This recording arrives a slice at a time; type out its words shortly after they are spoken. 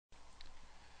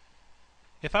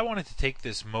If I wanted to take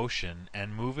this motion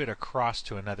and move it across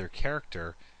to another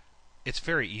character, it's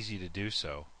very easy to do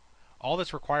so. All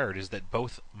that's required is that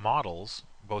both models,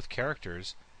 both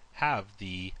characters, have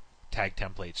the tag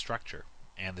template structure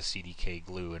and the CDK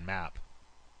glue and map.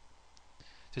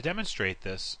 To demonstrate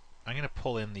this, I'm going to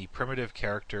pull in the primitive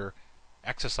character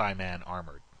XSI Man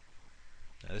Armored.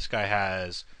 Now, this guy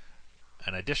has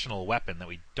an additional weapon that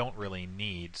we don't really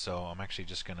need, so I'm actually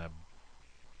just going to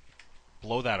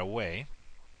blow that away.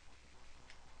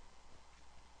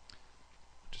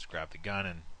 Just grab the gun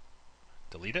and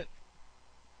delete it,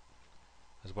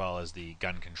 as well as the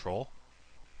gun control.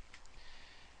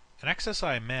 An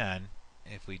XSI Man,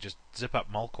 if we just zip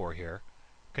up Mulcore here,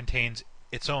 contains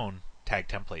its own tag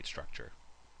template structure.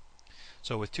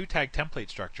 So with two tag template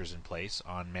structures in place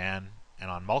on Man and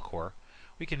on Mulcore,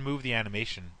 we can move the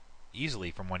animation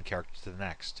easily from one character to the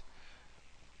next.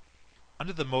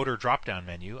 Under the motor drop-down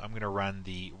menu, I'm going to run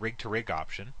the rig to rig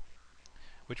option,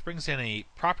 which brings in a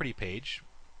property page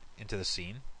into the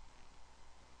scene.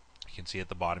 You can see at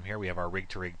the bottom here we have our rig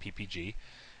to rig PPG,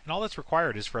 and all that's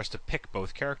required is for us to pick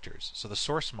both characters. So the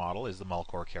source model is the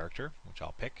Mulcore character, which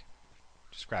I'll pick.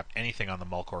 Just grab anything on the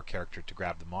Mulcore character to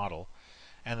grab the model,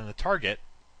 and then the target,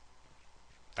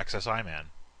 XSI Man.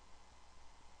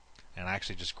 And I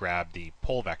actually just grabbed the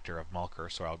pole vector of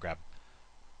Mulcore, so I'll grab,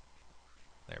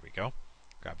 there we go,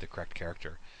 grab the correct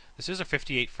character. This is a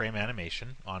 58 frame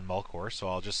animation on Mulcore, so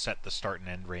I'll just set the start and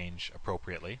end range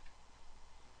appropriately,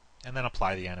 and then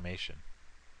apply the animation.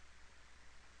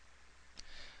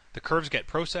 The curves get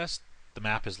processed, the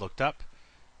map is looked up,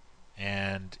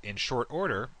 and in short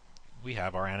order, we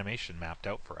have our animation mapped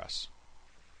out for us.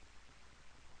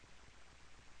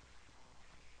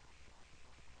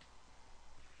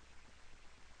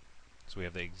 So we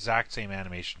have the exact same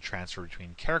animation transfer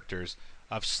between characters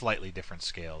of slightly different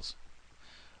scales.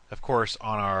 Of course,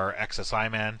 on our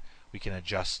XSI Man, we can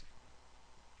adjust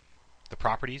the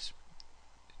properties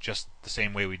just the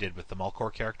same way we did with the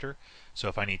Mulcore character. So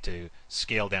if I need to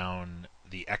scale down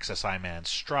the XSI Man's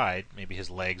stride, maybe his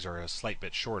legs are a slight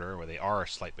bit shorter, or they are a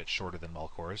slight bit shorter than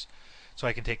Mulcore's, so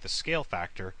I can take the scale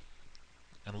factor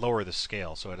and lower the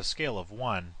scale. So at a scale of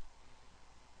 1,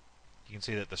 you can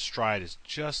see that the stride is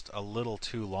just a little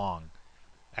too long.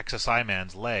 XSI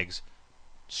Man's legs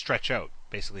stretch out,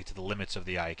 basically to the limits of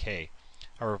the IK.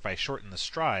 However, if I shorten the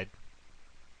stride,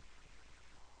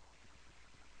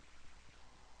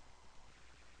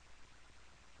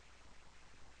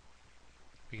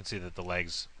 we can see that the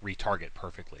legs retarget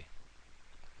perfectly.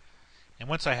 And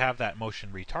once I have that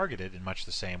motion retargeted in much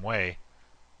the same way,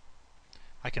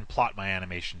 I can plot my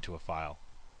animation to a file.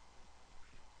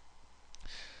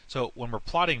 So when we're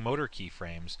plotting motor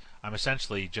keyframes, I'm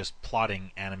essentially just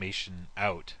plotting animation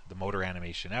out, the motor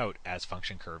animation out, as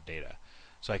function curve data.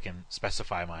 So I can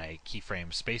specify my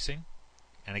keyframe spacing,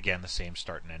 and again the same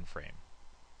start and end frame.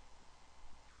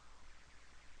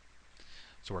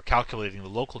 So we're calculating the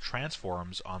local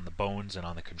transforms on the bones and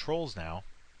on the controls now.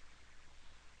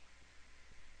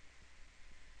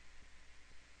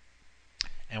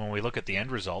 And when we look at the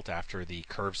end result after the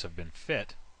curves have been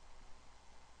fit,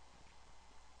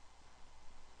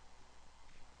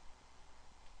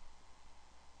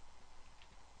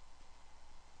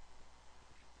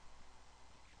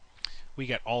 we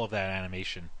get all of that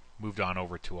animation moved on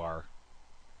over to our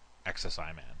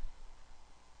XSI Man.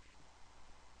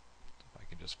 If I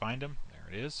can just find him, there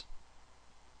it is.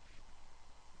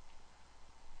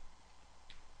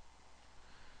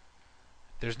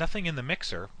 There's nothing in the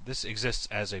mixer. This exists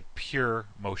as a pure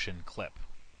motion clip.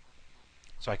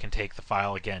 So I can take the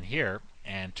file again here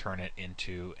and turn it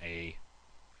into a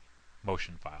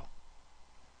motion file.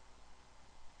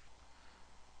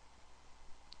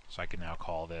 So I can now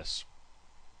call this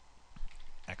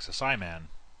XSI Man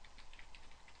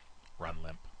Run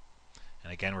Limp.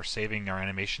 And again, we're saving our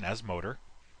animation as motor,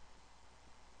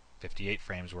 58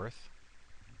 frames worth.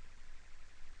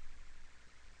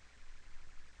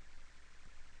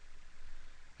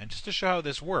 And just to show how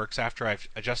this works, after I've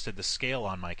adjusted the scale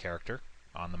on my character,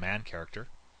 on the man character,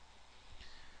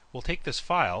 we'll take this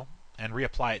file and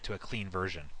reapply it to a clean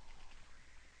version.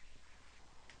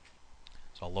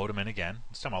 So I'll load them in again.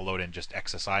 This time I'll load in just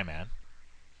XSI Man.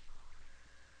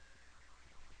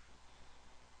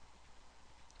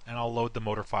 And I'll load the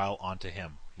motor file onto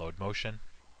him. Load motion.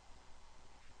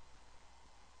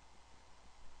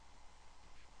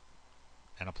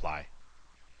 And apply.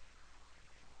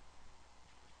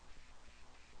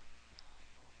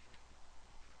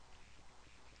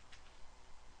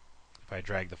 If I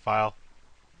drag the file,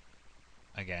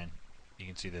 again, you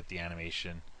can see that the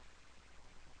animation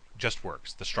just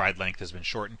works. The stride length has been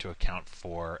shortened to account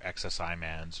for XSI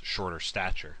man's shorter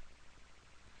stature.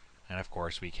 And of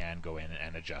course we can go in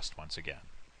and adjust once again.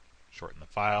 Shorten the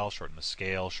file, shorten the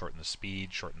scale, shorten the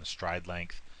speed, shorten the stride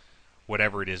length,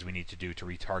 whatever it is we need to do to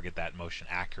retarget that motion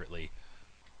accurately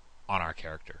on our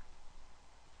character.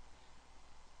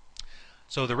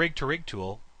 So the Rig to Rig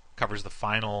tool covers the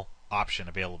final option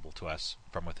available to us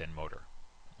from within Motor.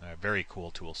 A very cool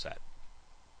tool set.